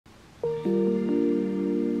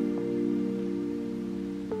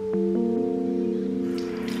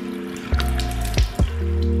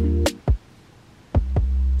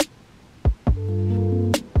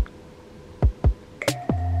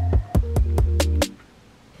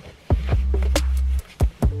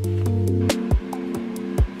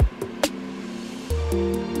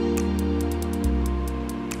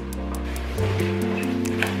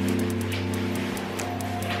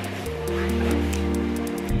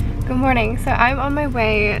Good morning. So I'm on my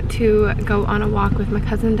way to go on a walk with my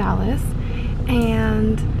cousin Dallas,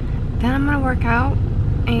 and then I'm gonna work out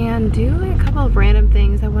and do like a couple of random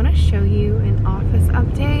things. I want to show you an office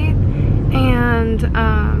update, and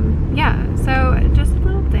yeah, so just a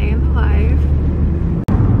little day in the life.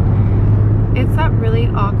 It's that really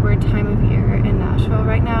awkward time of year in Nashville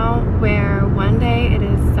right now where one day it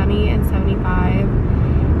is sunny and 75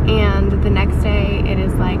 and the next day it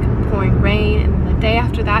is like pouring rain, and the day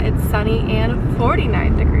after that it's sunny and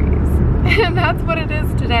 49 degrees. And that's what it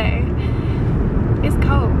is today. It's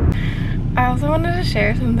cold. I also wanted to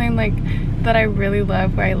share something like that I really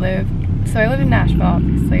love where I live. So I live in Nashville,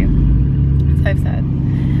 obviously, as I've said,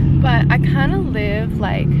 but I kind of live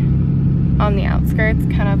like on the outskirts,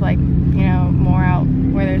 kind of like, you know, more out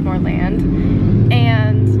where there's more land.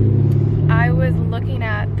 And I was looking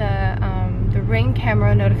at the Ring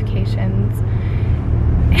camera notifications,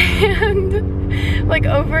 and like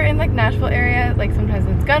over in like Nashville area, like sometimes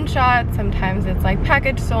it's gunshots, sometimes it's like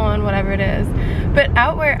package stolen, whatever it is. But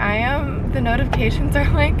out where I am, the notifications are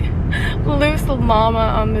like loose llama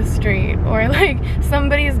on the street, or like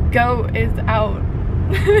somebody's goat is out.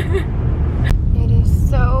 It is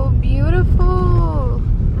so beautiful. Oh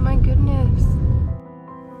my goodness.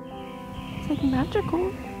 It's like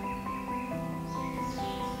magical.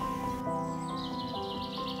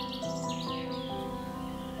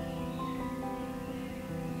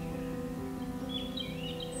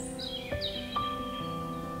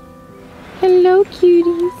 Hello,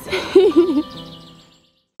 cuties.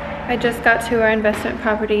 I just got to our investment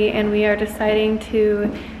property and we are deciding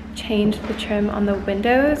to change the trim on the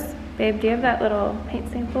windows. Babe, do you have that little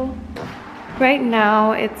paint sample? Right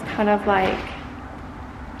now it's kind of like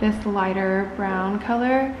this lighter brown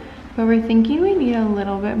color, but we're thinking we need a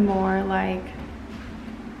little bit more like,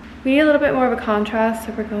 we need a little bit more of a contrast,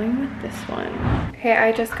 so we're going with this one. Okay,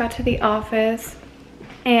 I just got to the office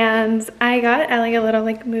and I got Ellie a little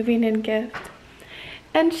like moving in gift,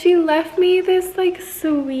 and she left me this like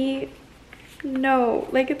sweet note.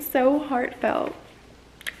 Like, it's so heartfelt.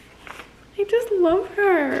 I just love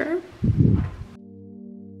her.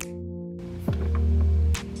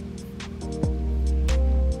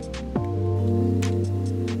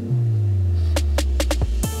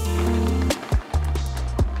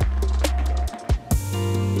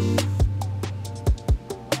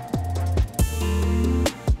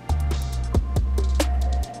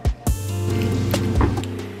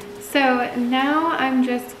 So now I'm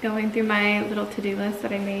just going through my little to-do list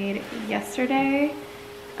that I made yesterday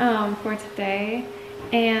for today,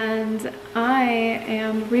 and I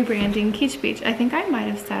am rebranding Keech Beach. I think I might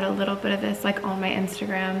have said a little bit of this like on my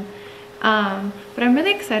Instagram, but I'm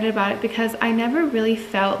really excited about it because I never really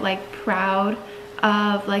felt like proud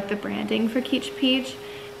of like the branding for Keech Beach,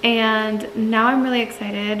 and now I'm really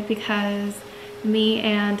excited because me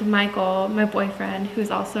and Michael, my boyfriend, who's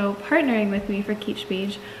also partnering with me for Keech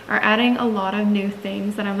Beach, are adding a lot of new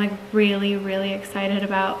things that I'm like really excited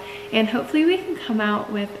about, and hopefully we can come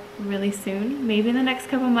out with really soon, maybe in the next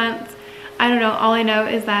couple months. I don't know. All I know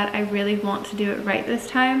is that I really want to do it right this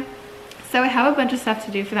time. So I have a bunch of stuff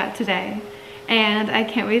to do for that today, and I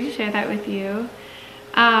can't wait to share that with you.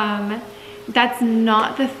 That's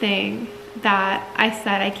not the thing that I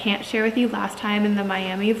said I can't share with you last time in the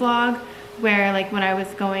Miami vlog, where like when I was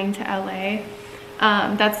going to LA.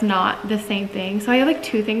 That's not the same thing. So I have like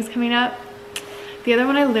two things coming up. The other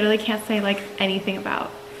one I literally can't say like anything about,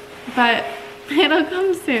 but it'll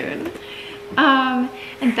come soon.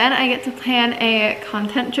 And then I get to plan a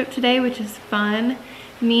content trip today, which is fun.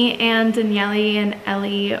 Me and Danielle and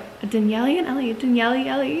Ellie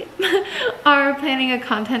are planning a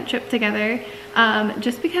content trip together,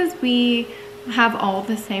 just because we have all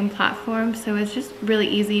the same platform, so it's just really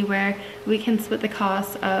easy where we can split the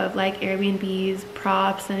cost of like Airbnbs,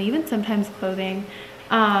 props, and even sometimes clothing,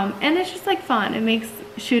 and it's just like fun. It makes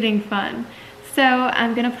shooting fun. So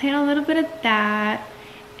I'm gonna plan a little bit of that,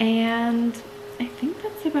 and I think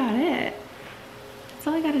that's about it. That's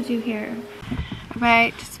all I gotta do here.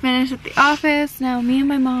 Alright, just finished at the office. Now me and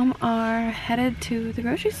my mom are headed to the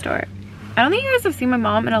grocery store. I don't think you guys have seen my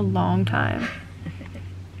mom in a long time.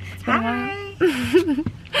 Hi.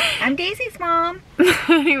 I'm Daisy's mom.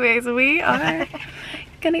 Anyways, we are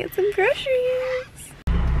gonna get some groceries.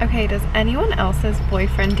 Okay, does anyone else's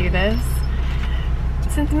boyfriend do this?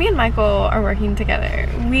 Since me and Michael are working together,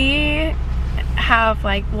 we have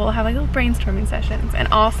like, we'll have like little brainstorming sessions, and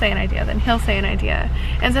I'll say an idea, then he'll say an idea.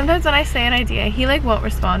 And sometimes when I say an idea, he like won't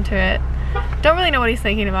respond to it. Don't really know what he's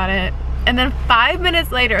thinking about it. And then 5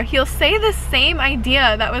 minutes later, he'll say the same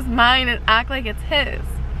idea that was mine and act like it's his.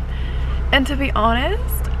 And to be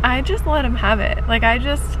honest, I just let him have it. Like, I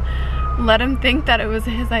just, let him think that it was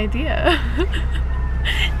his idea.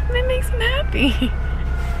 That makes him happy.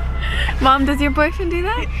 Mom, does your boyfriend do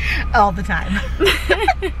that? All the time.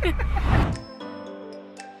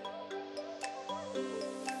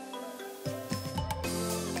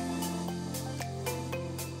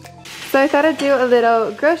 So I thought I'd do a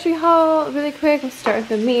little grocery haul really quick. We'll start with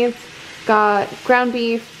the meats. Got ground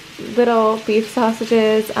beef, little beef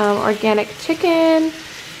sausages, organic chicken.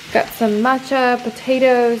 Got some matcha,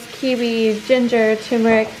 potatoes, kiwi, ginger,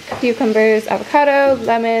 turmeric, cucumbers, avocado,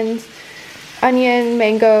 lemons, onion,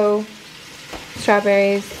 mango,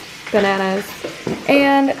 strawberries, bananas,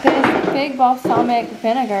 and this big balsamic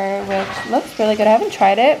vinegar, which looks really good. I haven't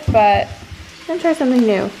tried it, but I'm gonna try something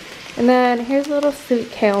new. And then here's a little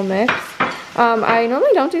sweet kale mix. I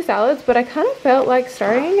normally don't do salads, but I kind of felt like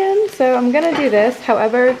starting again, so I'm gonna do this.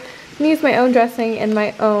 However, I'm gonna use my own dressing and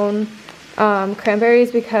my own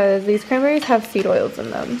cranberries because these cranberries have seed oils in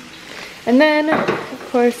them. And then, of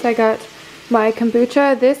course, I got my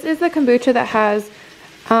kombucha. This is the kombucha that has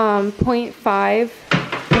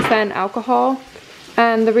 0.5% alcohol.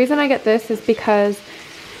 And the reason I get this is because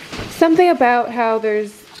something about how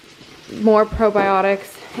there's more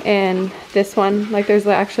probiotics in this one, like there's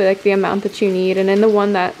actually like the amount that you need, and in the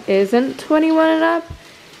one that isn't 21 and up,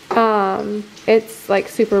 it's like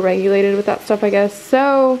super regulated with that stuff, I guess.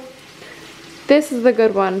 So this is the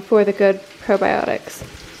good one for the good probiotics.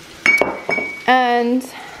 And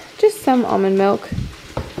just some almond milk. Oh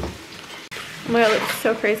my god, it looks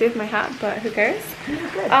so crazy with my hat, but who cares?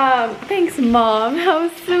 Thanks, Mom. How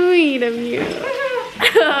sweet of you.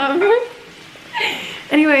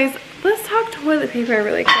 Anyways, let's talk toilet paper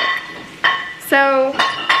really quick. So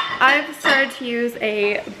I've started to use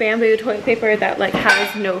a bamboo toilet paper that like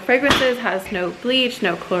has no fragrances, has no bleach,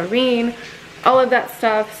 no chlorine, all of that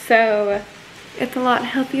stuff. So it's a lot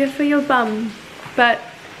healthier for your bum. But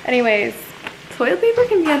anyways, toilet paper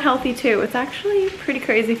can be unhealthy too. It's actually pretty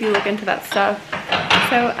crazy if you look into that stuff.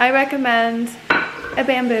 So I recommend a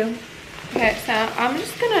bamboo. Okay, so I'm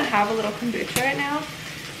just gonna have a little kombucha right now.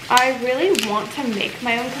 I really want to make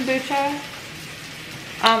my own kombucha.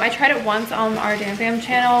 I tried it once on our Dam Fam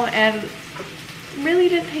channel and really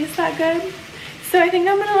didn't taste that good. So I think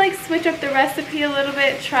I'm gonna like switch up the recipe a little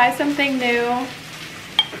bit, try something new.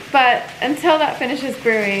 But until that finishes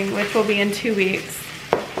brewing, which will be in 2 weeks,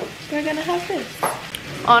 we're gonna have this.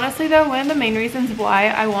 Honestly though, one of the main reasons why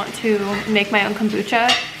I want to make my own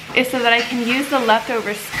kombucha is so that I can use the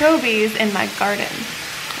leftover scobies in my garden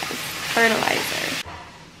as fertilizer.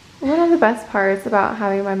 One of the best parts about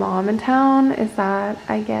having my mom in town is that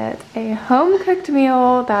I get a home-cooked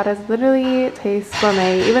meal that is literally tastes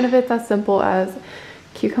gourmet, even if it's as simple as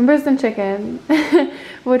cucumbers and chicken,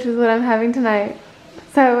 which is what I'm having tonight.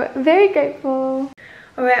 So, very grateful.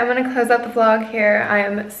 Alright, I'm going to close out the vlog here. I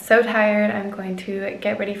am so tired. I'm going to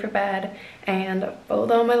get ready for bed and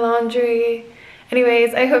fold all my laundry.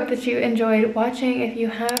 Anyways, I hope that you enjoyed watching. If you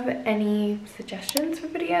have any suggestions for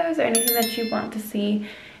videos or anything that you want to see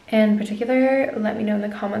in particular, let me know in the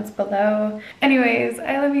comments below. Anyways,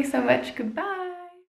 I love you so much. Goodbye.